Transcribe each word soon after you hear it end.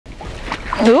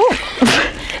Ooh.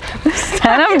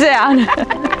 Stand them down.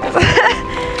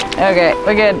 Okay,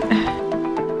 we're good.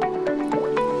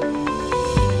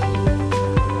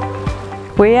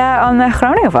 We are on the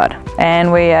Groot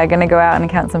and we are going to go out and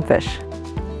count some fish.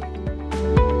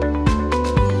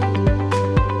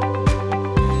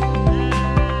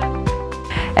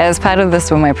 As part of the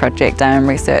Swimway project, I am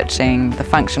researching the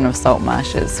function of salt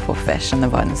marshes for fish in the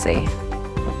Waddenzee.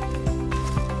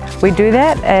 We do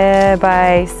that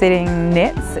by setting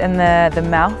nets in the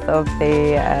mouth of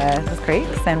the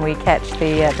creeks, and we catch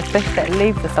the fish that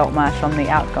leave the salt marsh on the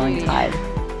outgoing tide.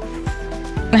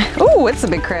 Ooh, it's a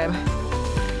big crab.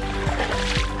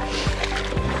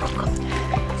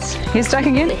 You stuck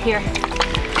again? Here.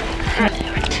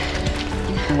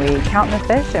 We count the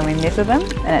fish and we measure them,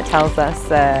 and it tells us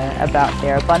about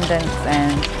their abundance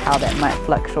and how that might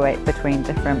fluctuate between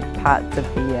different parts of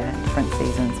the different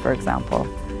seasons, for example.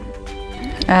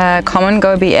 Common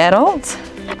goby adult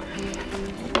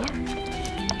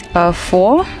of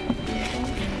 4.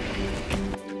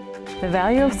 The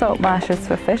value of salt marshes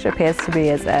for fish appears to be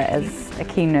as a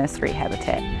key nursery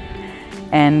habitat.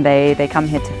 And they come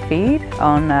here to feed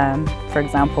on, for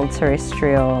example,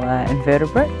 terrestrial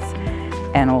invertebrates,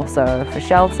 and also for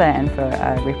shelter and for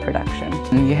reproduction.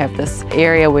 And you have this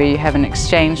area where you have an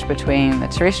exchange between the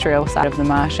terrestrial side of the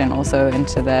marsh and also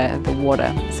into the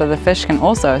water. So the fish can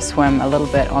also swim a little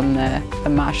bit on the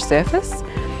marsh surface,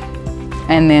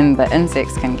 and then the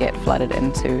insects can get flooded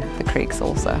into the creeks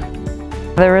also.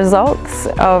 The results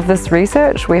of this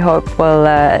research, we hope, will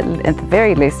at the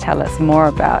very least tell us more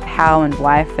about how and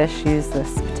why fish use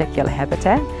this particular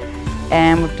habitat.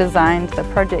 And we've designed the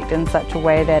project in such a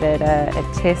way that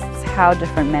it tests how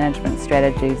different management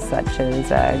strategies such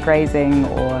as grazing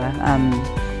or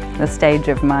the stage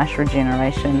of marsh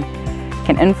regeneration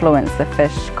can influence the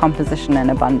fish composition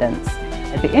and abundance.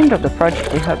 At the end of the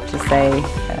project, we hope to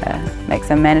make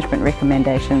some management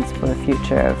recommendations for the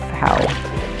future of how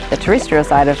the terrestrial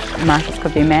side of marshes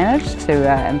could be managed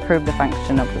to improve the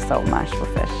function of the salt marsh for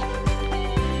fish.